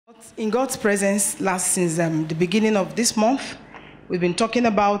In God's presence, since the beginning of this month, we've been talking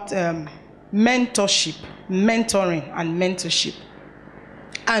about mentorship, mentoring, and mentorship.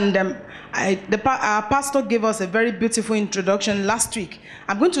 And our pastor gave us a very beautiful introduction last week.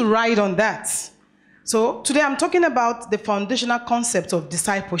 I'm going to ride on that. So today I'm talking about the foundational concept of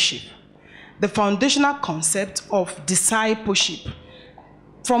discipleship. The foundational concept of discipleship.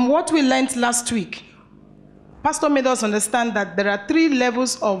 From what we learned last week, Pastor made us understand that there are different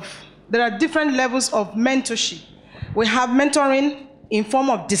levels of mentorship. We have mentoring in form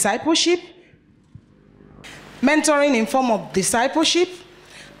of discipleship,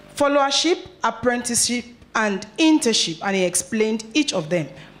 followership, apprenticeship, and internship, and he explained each of them.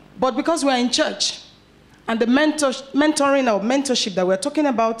 But because we are in church, and the mentoring or mentorship that we're talking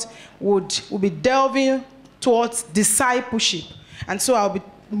about will be delving towards discipleship. And so I'll be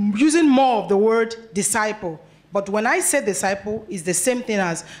using more of the word disciple. But when I say disciple, it's the same thing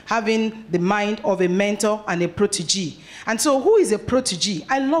as having the mind of a mentor and a protege. And so who is a protege?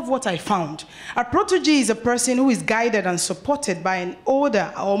 I love what I found. A protege is a person who is guided and supported by an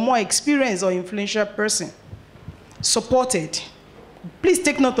older or more experienced or influential person. Supported. Please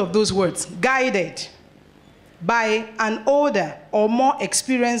take note of those words. Guided by an older or more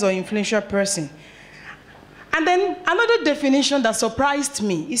experienced or influential person. And then another definition that surprised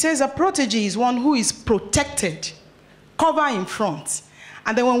me, it says a protege is one who is protected, cover in front.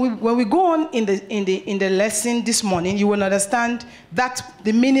 And then when we go on in the lesson this morning, you will understand that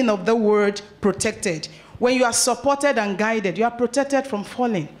the meaning of the word protected. When you are supported and guided, you are protected from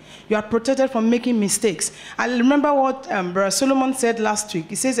falling. You are protected from making mistakes. I remember what Brother Solomon said last week.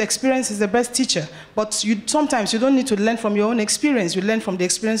 He says experience is the best teacher, but sometimes you don't need to learn from your own experience. You learn from the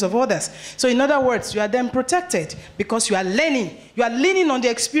experience of others. So in other words, you are then protected because you are learning. You are leaning on the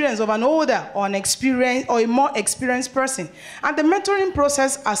experience of an older or an experienced or a more experienced person. And the mentoring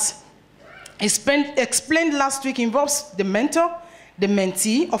process, as explained last week, involves the mentor, the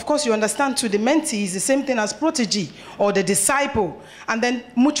mentee. Of course, you understand too, the mentee is the same thing as protege or the disciple, and then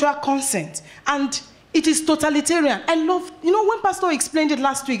mutual consent. And it is totalitarian. I love, when Pastor explained it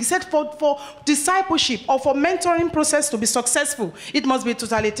last week, he said for discipleship or for mentoring process to be successful, it must be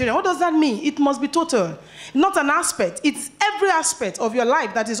totalitarian. What does that mean? It must be total, not an aspect. It's every aspect of your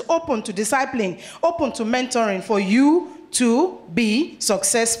life that is open to discipling, open to mentoring for you to be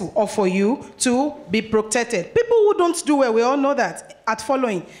successful or for you to be protected. People who don't do well, we all know that, at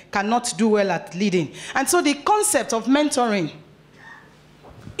following, cannot do well at leading. And so the concept of mentoring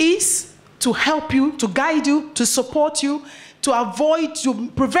is to help you, to guide you, to support you,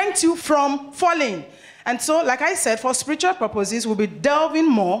 to prevent you from falling. And so, like I said, for spiritual purposes, we'll be talking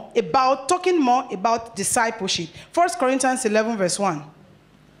more about discipleship. 1 Corinthians 11 verse 1.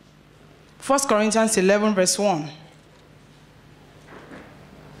 1 Corinthians 11 verse 1.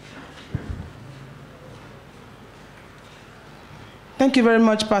 Thank you very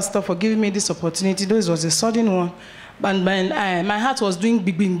much, Pastor, for giving me this opportunity. This was a sudden one. But my heart was doing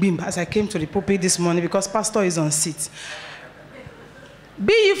bing, bing, bing as I came to the pulpit this morning because Pastor is on seat.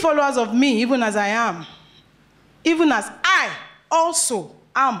 Be ye followers of me, even as I am, even as I also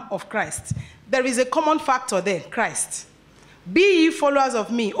am of Christ. There is a common factor there, Christ. Be ye followers of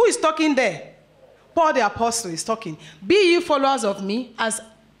me. Who is talking there? Paul the Apostle is talking. Be ye followers of me, as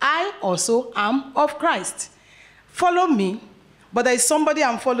I also am of Christ. Follow me. But there is somebody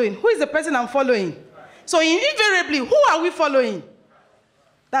I'm following. Who is the person I'm following? So invariably, who are we following?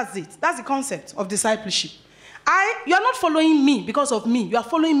 That's it. That's the concept of discipleship. You are not following me because of me. You are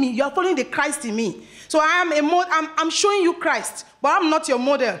following me. You are following the Christ in me. So I'm showing you Christ, but I'm not your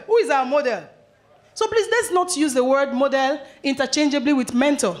model. Who is our model? So please, let's not use the word model interchangeably with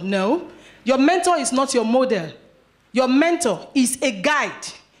mentor. No. Your mentor is not your model. Your mentor is a guide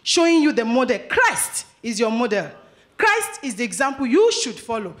showing you the model. Christ is your model. Christ is the example you should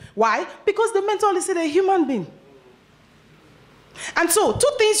follow. Why? Because the mentor is a human being. And so,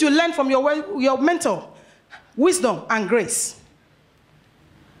 two things you learn from your mentor: wisdom and grace.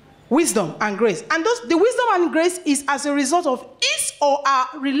 Wisdom and grace. And the wisdom and grace is as a result of his or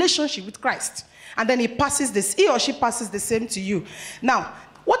our relationship with Christ. And then he or she passes the same to you. Now,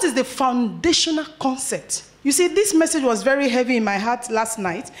 what is the foundational concept? You see, this message was very heavy in my heart last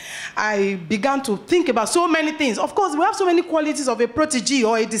night. I began to think about so many things. Of course, we have so many qualities of a protege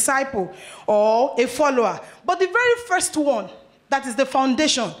or a disciple or a follower. But the very first one, that is the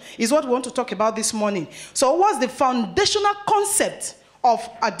foundation, is what we want to talk about this morning. So what's the foundational concept of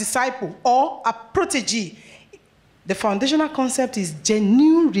a disciple or a protege? The foundational concept is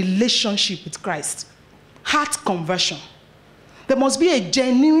genuine relationship with Christ. Heart conversion. There must be a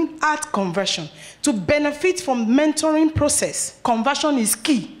genuine heart conversion. To benefit from mentoring process, conversion is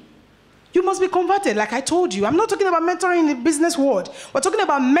key. You must be converted, like I told you. I'm not talking about mentoring in the business world. We're talking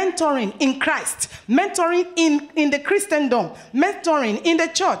about mentoring in Christ, mentoring in the Christendom, mentoring in the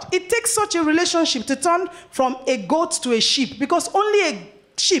church. It takes such a relationship to turn from a goat to a sheep, because only a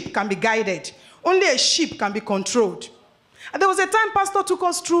sheep can be guided. Only a sheep can be controlled. And there was a time Pastor took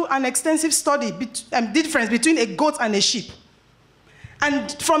us through an extensive study, difference between a goat and a sheep.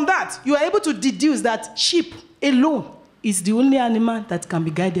 And from that, you are able to deduce that sheep alone is the only animal that can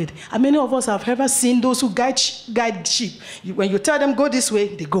be guided. And many of us have ever seen those who guide sheep. When you tell them, go this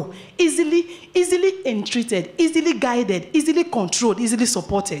way, they go. Easily entreated, easily guided, easily controlled, easily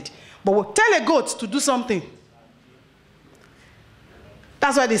supported. But we'll tell a goat to do something.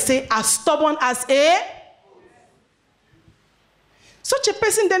 That's why they say, as stubborn as a... Such a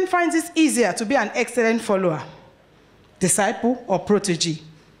person then finds it easier to be an excellent follower, disciple, or protege.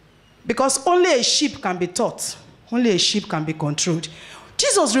 Because only a sheep can be taught. Only a sheep can be controlled.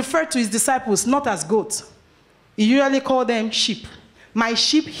 Jesus referred to his disciples not as goats. He usually called them sheep. My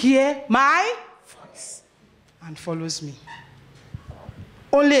sheep hear my voice and follows me.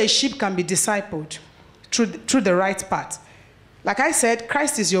 Only a sheep can be discipled through the right path. Like I said,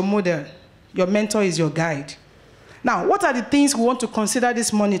 Christ is your model. Your mentor is your guide. Now, what are the things we want to consider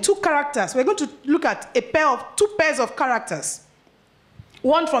this morning? Two characters. We're going to look at two pairs of characters.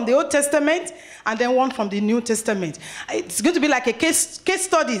 One from the Old Testament, and then one from the New Testament. It's going to be like a case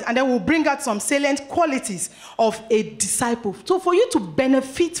study, and then we'll bring out some salient qualities of a disciple. So for you to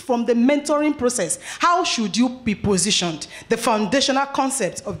benefit from the mentoring process, how should you be positioned? The foundational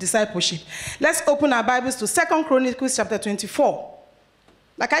concept of discipleship. Let's open our Bibles to 2 Chronicles chapter 24.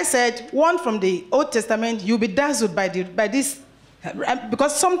 Like I said, one from the Old Testament, you'll be dazzled by this.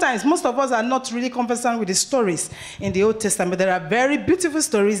 Because sometimes most of us are not really conversant with the stories in the Old Testament. There are very beautiful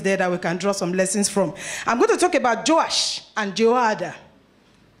stories there that we can draw some lessons from. I'm going to talk about Joash and Jehoiada.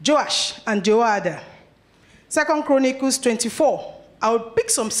 Joash and Jehoiada. 2 Chronicles 24. I'll pick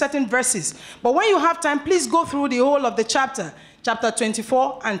some certain verses. But when you have time, please go through the whole of the chapter. Chapter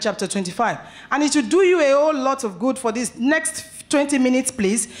 24 and chapter 25. And it will do you a whole lot of good for this next 20 minutes,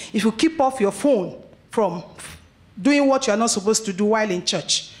 please, if you keep off your phone from doing what you are not supposed to do while in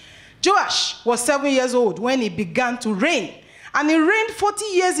church. Joash was 7 years old when he began to reign. And he reigned 40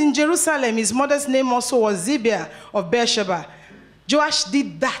 years in Jerusalem. His mother's name also was Zibiah of Beersheba. Joash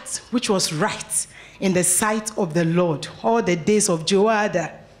did that which was right in the sight of the Lord all the days of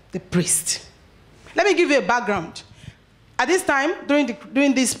Jehoiada, the priest. Let me give you a background. At this time,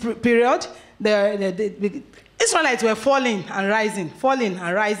 during this period, the Israelites were falling and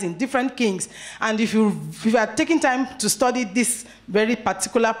rising, different kings. And if you are taking time to study this very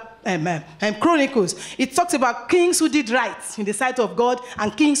particular Chronicles, it talks about kings who did right in the sight of God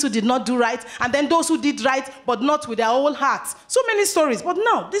and kings who did not do right, and then those who did right but not with their whole hearts. So many stories. But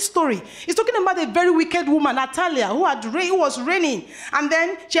now, this story is talking about a very wicked woman, Natalia, who was reigning, and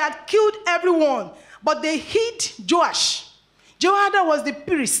then she had killed everyone. But they hid Joash. Jehoiada was the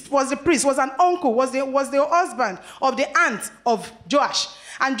priest, was an uncle, was the husband of the aunt of Joash.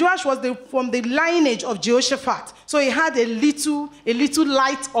 And Joash was from the lineage of Jehoshaphat. So he had a little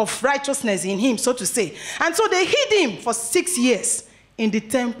light of righteousness in him, so to say. And so they hid him for 6 years in the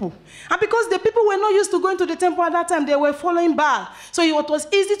temple. And because the people were not used to going to the temple at that time, they were following Baal. So it was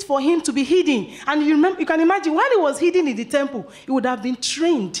easy for him to be hidden. And you can imagine, while he was hidden in the temple, he would have been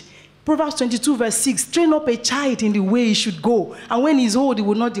trained. Proverbs 22 verse 6, train up a child in the way he should go. And when he's old, he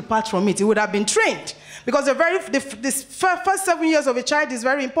will not depart from it. He would have been trained. Because the first 7 years of a child is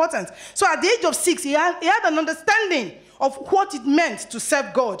very important. So at the age of 6, he had an understanding of what it meant to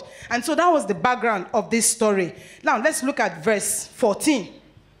serve God. And so that was the background of this story. Now, let's look at verse 14.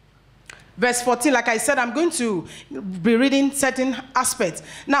 Verse 14, like I said, I'm going to be reading certain aspects.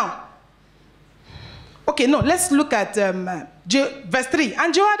 Now, let's look at verse 3.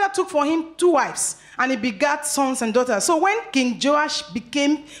 And Jehoiada took for him 2 wives, and he begat sons and daughters. So when Joash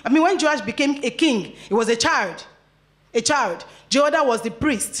became a king, he was a child. Jehoiada was the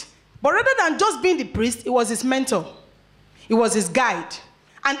priest. But rather than just being the priest, he was his mentor. He was his guide.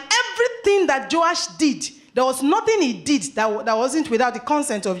 And everything that Joash did, there was nothing he did that wasn't without the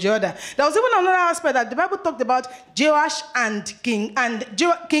consent of Jehoiada. There was even another aspect that the Bible talked about Joash and King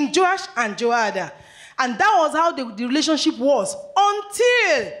Joash and Jehoiada. And that was how the relationship was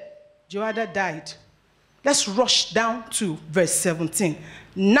until Jehoiada died. Let's rush down to verse 17.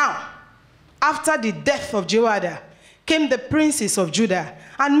 Now, after the death of Jehoiada, came the princes of Judah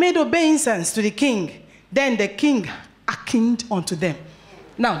and made obeisance to the king. Then the king hearkened unto them.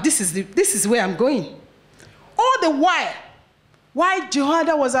 Now, this is where I'm going. All the while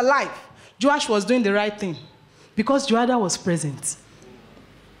Jehoiada was alive, Joash was doing the right thing because Jehoiada was present.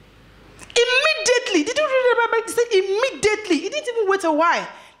 He said immediately. He didn't even wait a while.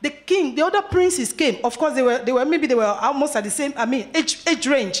 The king, the other princes came. Of course, they were almost at the same, age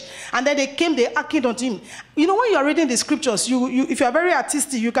range. And then they came, they acted on him. You know, when you are reading the scriptures, if you are very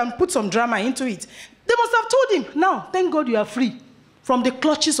artistic, you can put some drama into it. They must have told him, now, thank God you are free from the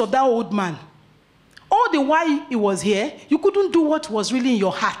clutches of that old man. All the while he was here, you couldn't do what was really in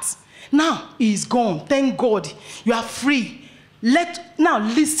your heart. Now, he is gone. Thank God you are free. Now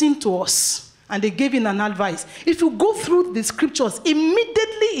listen to us. And they gave him an advice. If you go through the scriptures,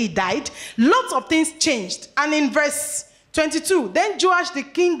 immediately he died, lots of things changed. And in verse 22, then Joash the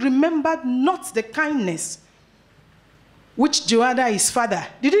king remembered not the kindness which Jehoiada his father.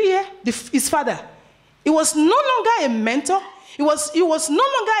 Did you hear? His father. He was no longer a mentor. He was no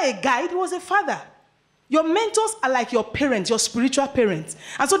longer a guide. He was a father. Your mentors are like your parents, your spiritual parents.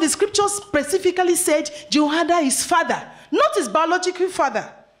 And so the scriptures specifically said Jehoiada his father, not his biological father,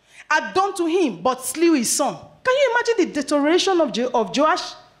 had done to him, but slew his son. Can you imagine the deterioration of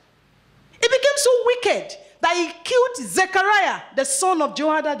Joash? He became so wicked that he killed Zechariah, the son of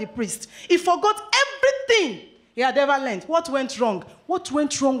Jehoiada the priest. He forgot everything he had ever learned. What went wrong? What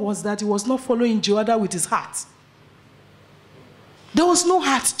went wrong was that he was not following Jehoiada with his heart. There was no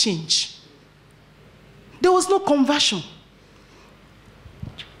heart change. There was no conversion.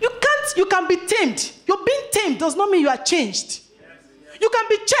 You can be tamed. Your being tamed does not mean you are changed. You can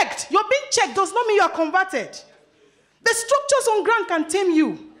be checked. Your being checked does not mean you are converted. The structures on ground can tame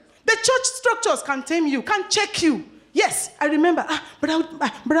you. The church structures can tame you, can check you. Yes, I remember.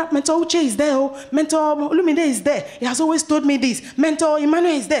 Brother Mentor Uche is there. Oh, Mentor Olumide is there. He has always told me this. Mentor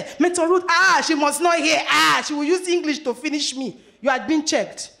Emmanuel is there. Mentor Ruth, she must not hear. She will use English to finish me. You are being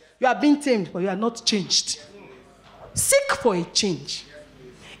checked. You are being tamed, but you are not changed. Seek for a change.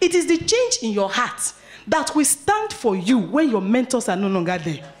 It is the change in your heart that will stand for you when your mentors are no longer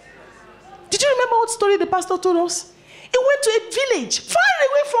there. Did you remember what story the pastor told us? He went to a village far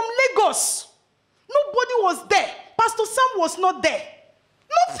away from Lagos. Nobody was there. Pastor Sam was not there.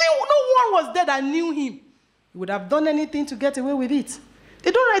 No one was there that knew him. He would have done anything to get away with it.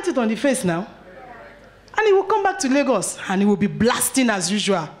 They don't write it on the face now. And he will come back to Lagos and he will be blasting as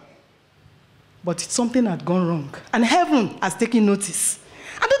usual. But something had gone wrong. And heaven has taken notice.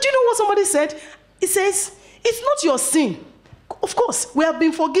 And did you know what somebody said? He says, it's not your sin. Of course, we have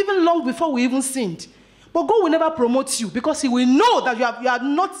been forgiven long before we even sinned. But God will never promote you because he will know that you are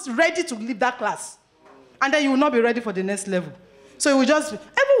not ready to leave that class. And then you will not be ready for the next level. So he will heaven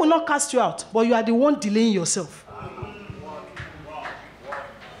will not cast you out, but you are the one delaying yourself.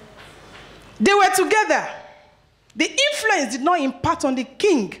 They were together. The influence did not impart on the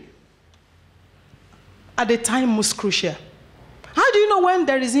king at the time most crucial. How do you know when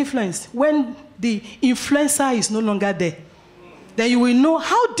there is influence? When the influencer is no longer there. Then you will know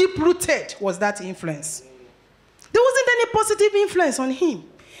how deep-rooted was that influence. There wasn't any positive influence on him.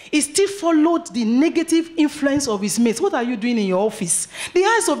 He still followed the negative influence of his mates. What are you doing in your office? The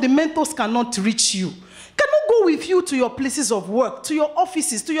eyes of the mentors cannot reach you. Cannot go with you to your places of work, to your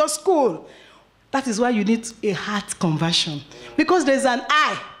offices, to your school. That is why you need a heart conversion. Because there's an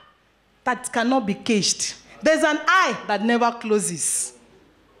eye that cannot be caged. There's an eye that never closes.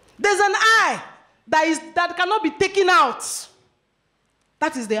 There's an eye that cannot be taken out.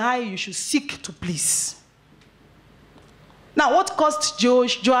 That is the eye you should seek to please. Now, what caused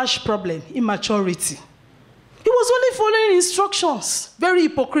Joash's problem? Immaturity. He was only following instructions. Very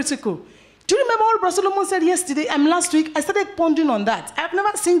hypocritical. Do you remember what Brother Solomon said yesterday? Last week, I started pondering on that. I've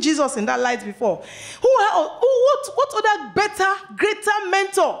never seen Jesus in that light before. What other better, greater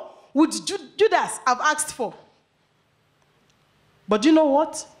mentor would Judas have asked for? But do you know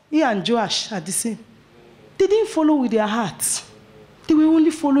what? He and Joash are the same. They didn't follow with their hearts. They were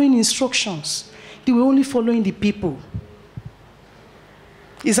only following instructions. They were only following the people.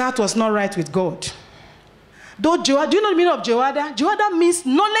 His heart was not right with God. Do you know the meaning of Jehoiada? Jehoiada means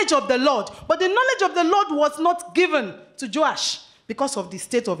knowledge of the Lord. But the knowledge of the Lord was not given to Joash because of the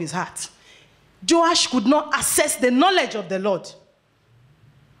state of his heart. Joash could not access the knowledge of the Lord.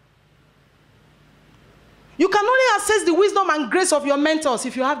 You can only access the wisdom and grace of your mentors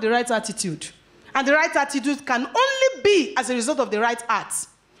if you have the right attitude. And the right attitude can only be as a result of the right heart.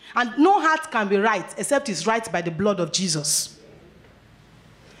 And no heart can be right except it's right by the blood of Jesus.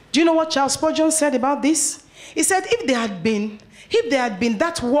 Do you know what Charles Spurgeon said about this? He said if there had been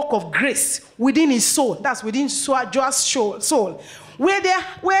that work of grace within his soul, that's within Joash's soul, where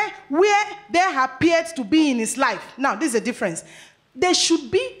there appeared to be in his life. Now, this is a difference. There should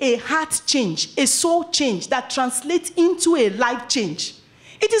be a heart change, a soul change that translates into a life change.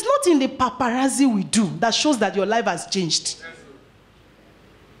 It is not in the paparazzi we do that shows that your life has changed.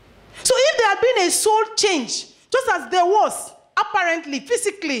 So if there had been a soul change, just as there was, apparently,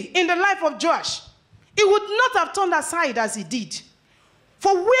 physically, in the life of Joash, he would not have turned aside as he did.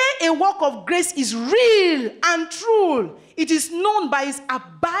 For where a work of grace is real and true, it is known by its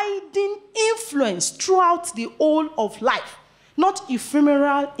abiding influence throughout the whole of life. Not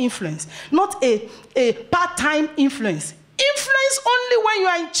ephemeral influence, not a part-time influence. Influence only when you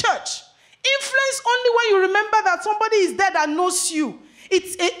are in church. Influence only when you remember that somebody is there that knows you.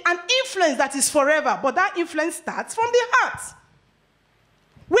 It's an influence that is forever, but that influence starts from the heart.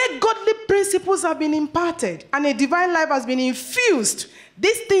 Where godly principles have been imparted and a divine life has been infused,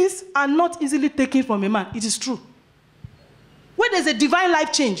 these things are not easily taken from a man. It is true. Where there's a divine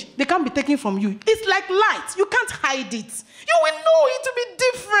life change, they can't be taken from you. It's like light. You can't hide it. You will know it to be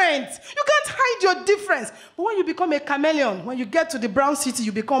different. You can't hide your difference. But when you become a chameleon, when you get to the brown city,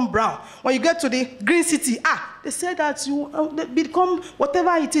 you become brown. When you get to the green city, they say that you become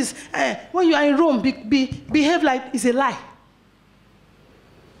whatever it is. When you are in Rome, behave like it's a lie.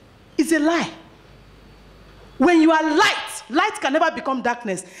 It's a lie. When you are light, light can never become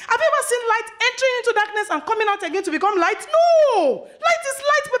darkness. Have you ever seen light entering into darkness and coming out again to become light? No! Light is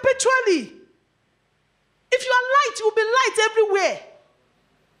light perpetually. If you are light, you will be light everywhere.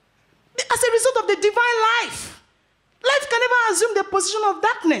 As a result of the divine life, life can never assume the position of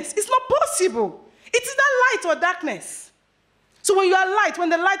darkness. It's not possible. It is either light or darkness. So when you are light, when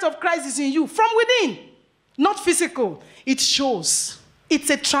the light of Christ is in you, from within, not physical, it shows. It's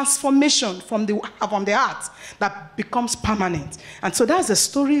a transformation from the heart that becomes permanent. And so that's the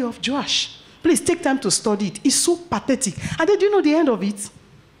story of Joash. Please take time to study it. It's so pathetic. And then do you know the end of it?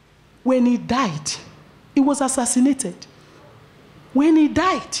 When he died, he was assassinated. When he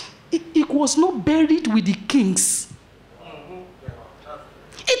died, he was not buried with the kings.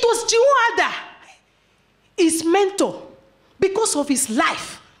 It was Jehoiada, his mentor, because of his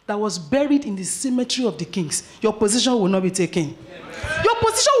life, that was buried in the cemetery of the kings. Your position will not be taken. Your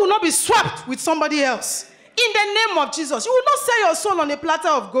position will not be swapped with somebody else. In the name of Jesus. You will not sell your soul on a platter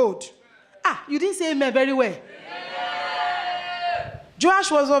of gold. You didn't say amen very well.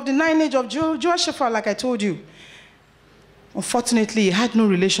 Joash was of the lineage of Jehoshaphat, like I told you. Unfortunately, he had no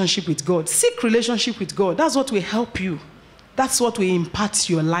relationship with God. Seek relationship with God. That's what will help you. That's what will impart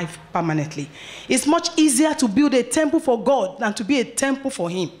your life permanently. It's much easier to build a temple for God than to be a temple for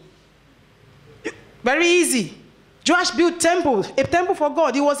him. Very easy. Joash built a temple for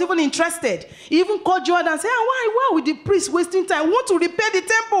God. He was even interested. He even called Joab and said, why would the priest wasting time? Want to repair the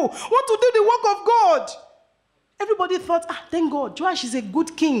temple. Want to do the work of God. Everybody thought, thank God, Joash is a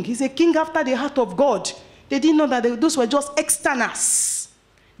good king. He's a king after the heart of God. They didn't know that those were just externals.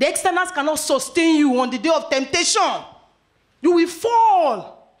 The externals cannot sustain you on the day of temptation. You will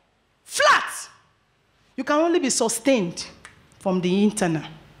fall flat. You can only be sustained from the internal.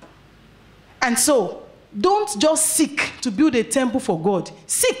 And so, don't just seek to build a temple for God.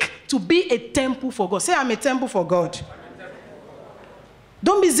 Seek to be a temple for God. Say, I'm a temple for God.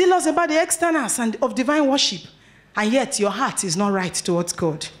 Don't be zealous about the externals and of divine worship, and yet your heart is not right towards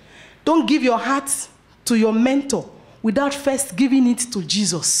God. Don't give your heart to your mentor without first giving it to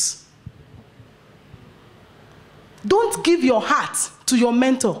Jesus. Don't give your heart to your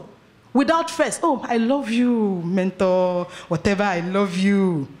mentor without first, I love you, mentor, whatever, I love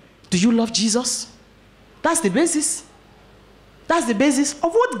you. Do you love Jesus? That's the basis. That's the basis.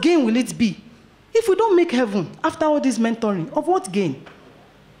 Of what gain will it be? If we don't make heaven after all this mentoring, of what gain?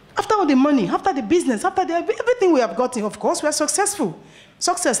 After all the money, after the business, after everything we have gotten, of course, we are successful.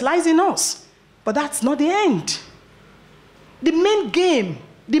 Success lies in us. But that's not the end. The main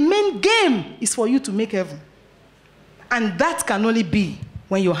game is for you to make heaven. And that can only be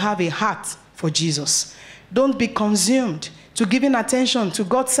when you have a heart for Jesus. Don't be consumed to giving attention to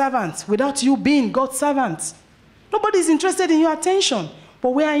God's servants without you being God's servant. Nobody is interested in your attention, but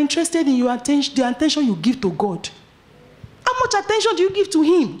we are interested in your attention, the attention you give to God. How much attention do you give to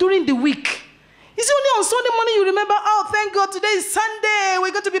him during the week? Is it only on Sunday morning you remember, thank God, today is Sunday,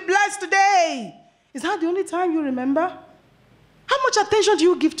 we're going to be blessed today? Is that the only time you remember? How much attention do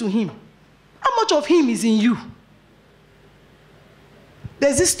you give to him? How much of him is in you?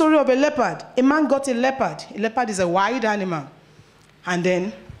 There's this story of a leopard. A man got a leopard. A leopard is a wild animal. And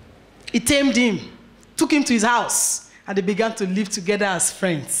then he tamed him, took him to his house, and they began to live together as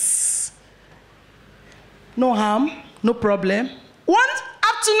friends. No harm, no problem. One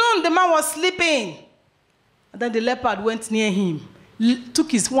afternoon, the man was sleeping. And then the leopard went near him,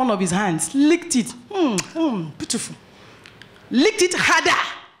 took one of his hands, licked it. Beautiful. Licked it harder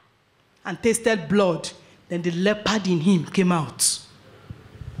and tasted blood. Then the leopard in him came out.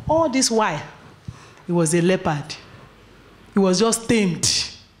 All this while, he was a leopard. He was just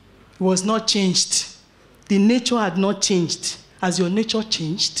tamed. It was not changed. The nature had not changed. Has your nature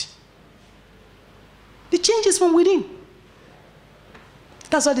changed? The change is from within.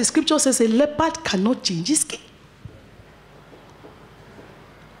 That's why the scripture says a leopard cannot change his skin.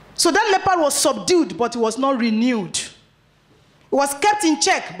 So that leopard was subdued, but it was not renewed. It was kept in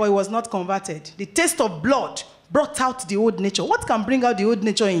check, but it was not converted. The taste of blood brought out the old nature. What can bring out the old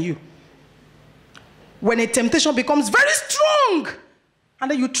nature in you? When a temptation becomes very strong, and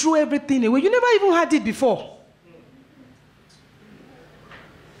then you throw everything away. You never even had it before.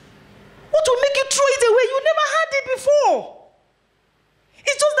 What will make you throw it away? You never had it before.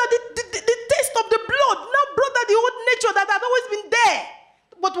 It's just that the taste of the blood now brought out the old nature that had always been there,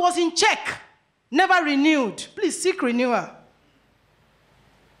 but was in check, never renewed. Please seek renewal.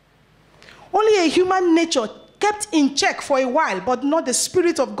 Only a human nature kept in check for a while, but not the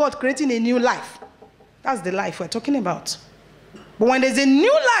Spirit of God creating a new life. That's the life we're talking about. But when there's a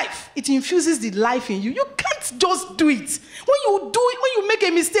new life, it infuses the life in you. You can't just do it. When you do it, when you make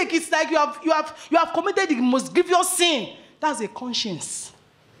a mistake, it's like you have committed the most grievous sin. That's a conscience.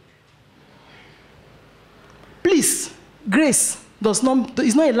 Please, grace is not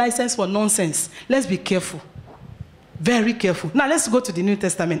a license for nonsense. Let's be careful. Very careful. Now let's go to the New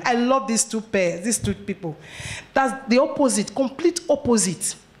Testament. I love these two pairs, these two people. That's the opposite, complete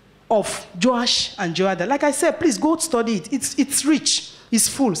opposite of Joash and Jehoiada. Like I said, please go study it. It's rich, it's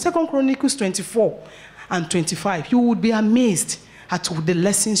full. 2 Chronicles 24 and 25. You would be amazed at the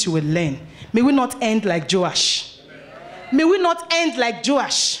lessons you will learn. May we not end like Joash. May we not end like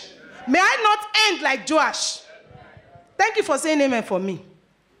Joash. May I not end like Joash. Thank you for saying amen for me.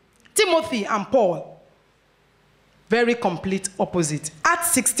 Timothy and Paul. Very complete opposite.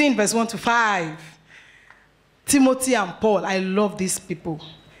 Acts 16 verse 1 to 5. Timothy and Paul. I love these people.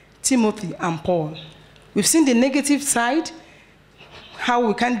 Timothy and Paul. We've seen the negative side, how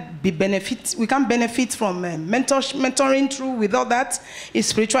we can benefit from mentoring through without that. It's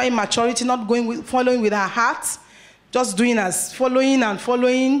spiritual immaturity, not following with our hearts, just doing as following and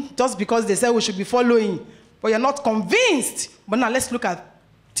following, just because they say we should be following, but you're not convinced. But now let's look at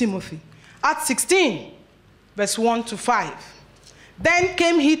Timothy. Acts 16, verse 1 to 5. Then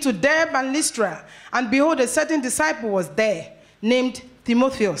came he to Derbe and Lystra, and behold, a certain disciple was there, named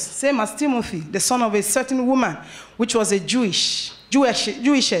Timotheus, same as Timothy, the son of a certain woman, which was a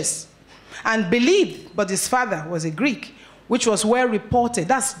Jewishess, and believed, but his father was a Greek, which was well reported.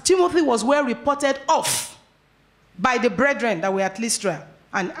 Timothy was well reported of by the brethren that were at Lystra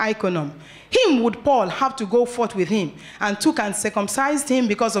and Iconium. Him would Paul have to go forth with him, and took and circumcised him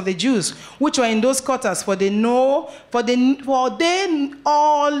because of the Jews which were in those quarters, for they knew all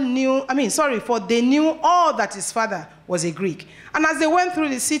that his father was a Greek. And as they went through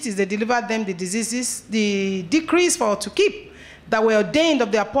the cities, they delivered them the decrees for to keep, that were ordained of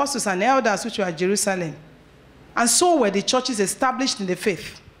the apostles and elders which were at Jerusalem. And so were the churches established in the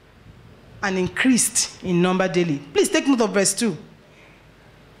faith, and increased in number daily. Please take note of verse 2.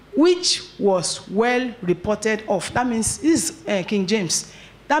 Which was well reported of. That means, this is King James.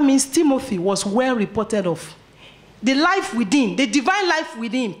 That means Timothy was well reported of. The life within, the divine life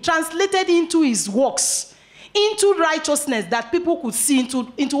within, translated into his works, into righteousness that people could see,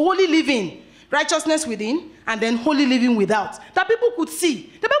 into holy living. Righteousness within, and then holy living without. That people could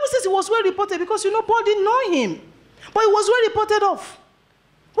see. The Bible says he was well reported because, Paul didn't know him. But he was well reported of.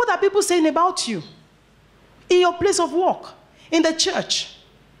 What are people saying about you? In your place of work, in the church,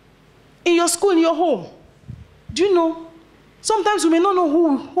 in your school, in your home. Do you know? Sometimes you may not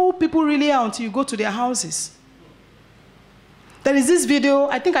know who people really are until you go to their houses. There is this video,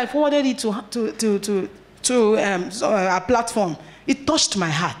 I think I forwarded it to a platform. It touched my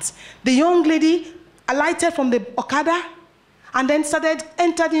heart. The young lady alighted from the Okada and then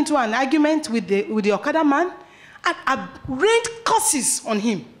entered into an argument with the Okada man and rained curses on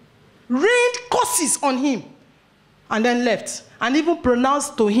him. And then left. And even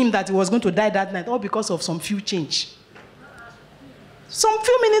pronounced to him that he was going to die that night, all because of some few change. Some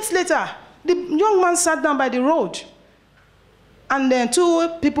few minutes later, the young man sat down by the road. And then two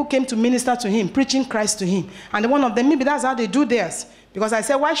people came to minister to him, preaching Christ to him. And one of them, maybe that's how they do theirs. Because I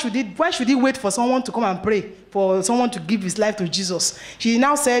said, why should he wait for someone to come and pray, for someone to give his life to Jesus? She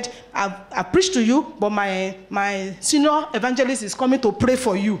now said, I preached to you, but my senior evangelist is coming to pray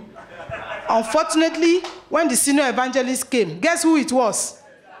for you. Unfortunately, when the senior evangelist came, guess who it was?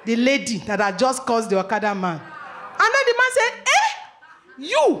 The lady that had just caused the Okada man. And then the man said,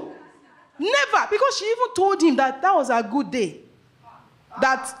 you? Never. Because she even told him that was a good day.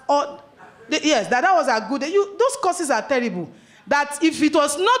 That was a good day. Those curses are terrible. That if it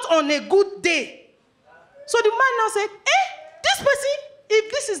was not on a good day. So the man now said, this person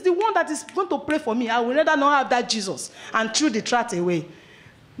If this is the one that is going to pray for me, I will rather not have that Jesus. And threw the tract away.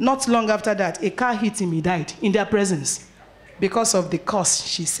 Not long after that, a car hit him, he died in their presence. Because of the curse,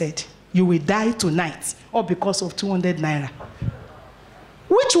 she said, you will die tonight, or because of 200 naira.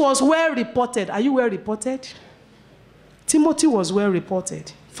 Which was well reported. Are you well reported? Timothy was well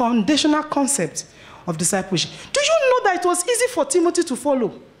reported. Foundational concept of discipleship. Do you know that it was easy for Timothy to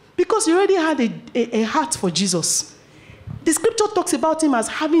follow? Because he already had a heart for Jesus. The scripture talks about him as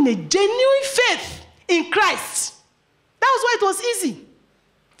having a genuine faith in Christ. That was why it was easy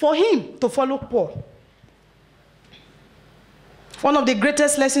for him to follow Paul. One of the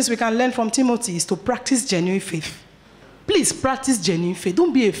greatest lessons we can learn from Timothy is to practice genuine faith. Please practice genuine faith.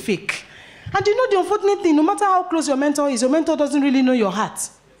 Don't be a fake. And you know the unfortunate thing, no matter how close your mentor is, your mentor doesn't really know your heart.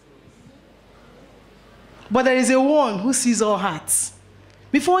 But there is a one who sees all hearts.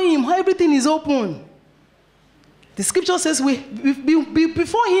 Before him, everything is open. The scripture says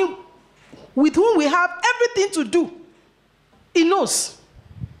before him, with whom we have everything to do. He knows.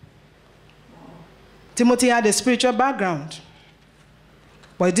 Timothy had a spiritual background.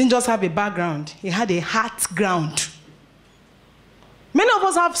 But he didn't just have a background. He had a heart ground. Many of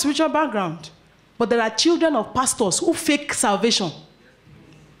us have spiritual background. But there are children of pastors who fake salvation.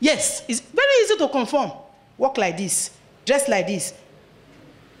 Yes, it's very easy to conform. Walk like this. Dress like this.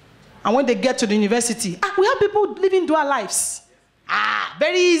 And when they get to the university, we have people living dual lives.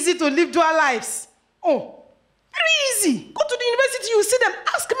 Very easy to live dual lives. Oh, very easy. Go to the university, you see them.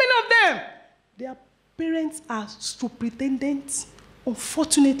 Ask many of them. Their parents are superintendents.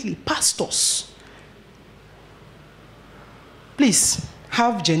 Unfortunately, pastors. Please,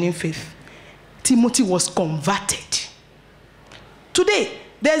 have genuine faith. Timothy was converted. Today,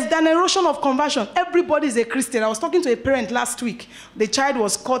 there's an erosion of conversion. Everybody is a Christian. I was talking to a parent last week. The child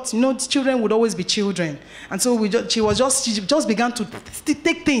was caught. You know, children would always be children. And so she just began to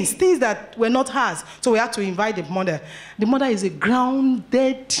take things that were not hers. So we had to invite the mother. The mother is a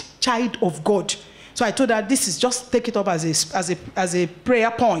grounded child of God. So I told her, this is just take it up as a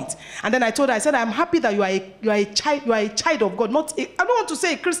prayer point. And then I told her, I said, I'm happy that you are a child of God. I don't want to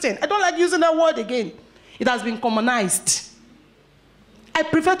say a Christian. I don't like using that word again. It has been commonized. I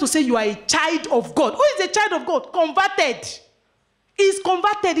prefer to say you are a child of God. Who is a child of God? Converted. He's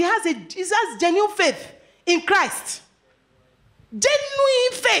converted. He has genuine faith in Christ.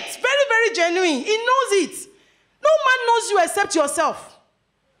 Genuine faith. Very, very genuine. He knows it. No man knows you except yourself.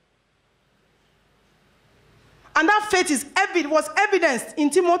 And that faith was evidenced in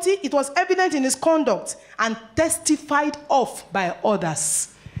Timothy. It was evident in his conduct and testified of by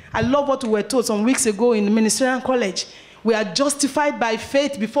others. I love what we were told some weeks ago in the ministerial college. We are justified by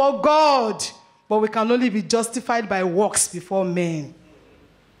faith before God, but we can only be justified by works before men.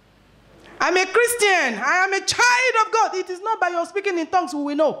 I'm a Christian. I am a child of God. It is not by your speaking in tongues who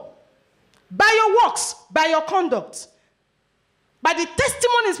we know. By your works, by your conduct, by the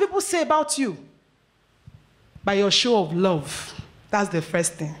testimonies people say about you, by your show of love. That's the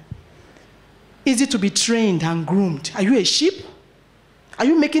first thing. Easy to be trained and groomed. Are you a sheep? Are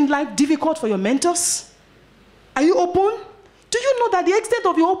you making life difficult for your mentors? Are you open? Do you know that the extent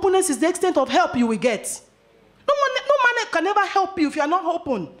of your openness is the extent of help you will get? No man can ever help you if you are not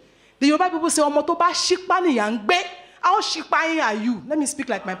open. The Yoruba people say, how shikpani are you? Let me speak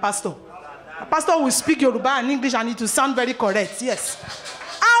like my pastor. My pastor will speak Yoruba and English and it will sound very correct. Yes.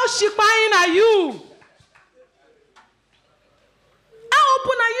 How shikpani are you? How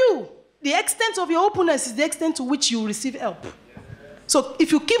open are you? The extent of your openness is the extent to which you receive help. So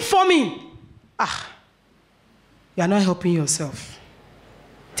if you keep forming, you are not helping yourself.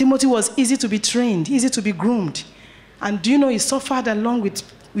 Timothy was easy to be trained, easy to be groomed. And do you know he suffered along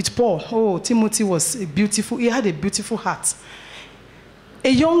with Paul? Oh, Timothy was he had a beautiful heart. A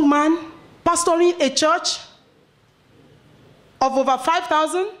young man pastoring a church of over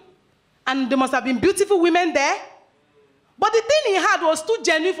 5,000, and there must have been beautiful women there. But the thing he had was too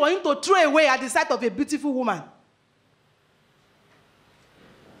genuine for him to throw away at the sight of a beautiful woman.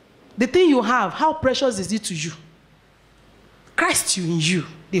 The thing you have, how precious is it to you? Christ in you,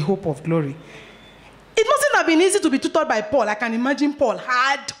 the hope of glory. It mustn't have been easy to be tutored by Paul. I can imagine Paul,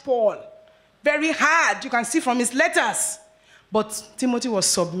 hard Paul. Very hard, you can see from his letters. But Timothy was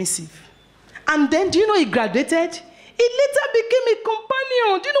submissive. And then, do you know he graduated? He later became a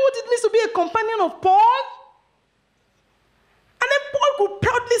companion. Do you know what it means to be a companion of Paul? And then Paul could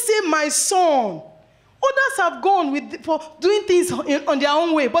proudly say, my son. Others have gone for doing things on their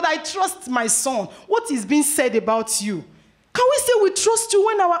own way, but I trust my son. What is being said about you? Can we say we trust you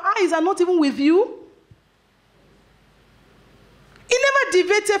when our eyes are not even with you? He never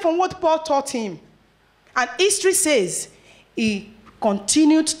deviated from what Paul taught him. And history says he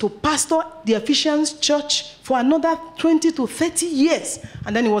continued to pastor the Ephesians church for another 20 to 30 years.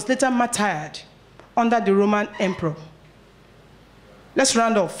 And then he was later martyred under the Roman emperor. Let's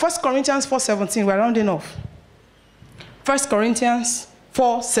round off. 1 Corinthians 4:17. We're rounding off. 1 Corinthians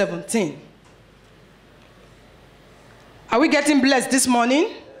 4:17. Are we getting blessed this morning?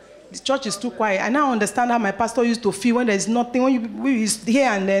 The church is too quiet. I now understand how my pastor used to feel when there's nothing, when he's here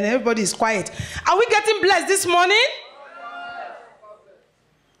and then everybody is quiet. Are we getting blessed this morning?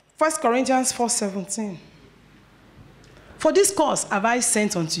 1 Corinthians 4:17. For this cause have I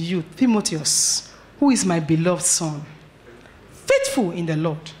sent unto you Timotheus, who is my beloved son, faithful in the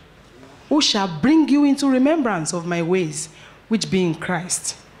Lord, who shall bring you into remembrance of my ways, which be in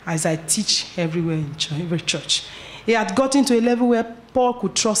Christ, as I teach everywhere in every church. He had gotten to a level where Paul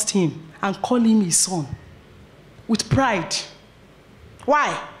could trust him and call him his son with pride.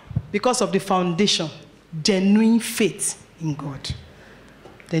 Why? Because of the foundation, genuine faith in God,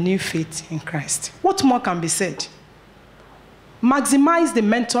 the new faith in Christ. What more can be said? Maximize the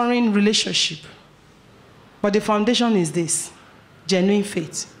mentoring relationship. But the foundation is this: genuine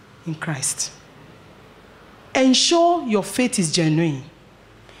faith in Christ. Ensure your faith is genuine.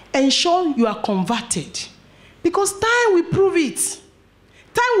 Ensure you are converted. Because time will prove it.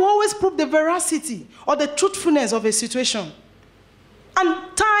 Time will always prove the veracity or the truthfulness of a situation.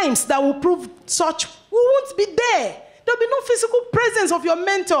 And times that will prove such, we won't be there. There will be no physical presence of your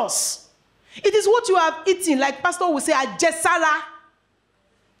mentors. It is what you have eaten, like Pastor will say, Ajesara.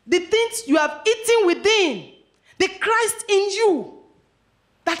 The things you have eaten within, the Christ in you,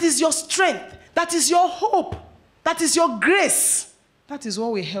 that is your strength, that is your hope, that is your grace. That is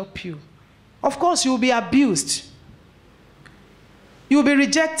what will help you. Of course, you will be abused. You will be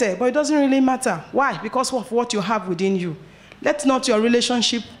rejected, but it doesn't really matter. Why? Because of what you have within you. Let not your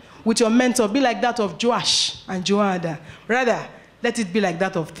relationship with your mentor be like that of Joash and Joanna. Rather, let it be like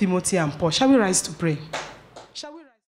that of Timothy and Paul. Shall we rise to pray?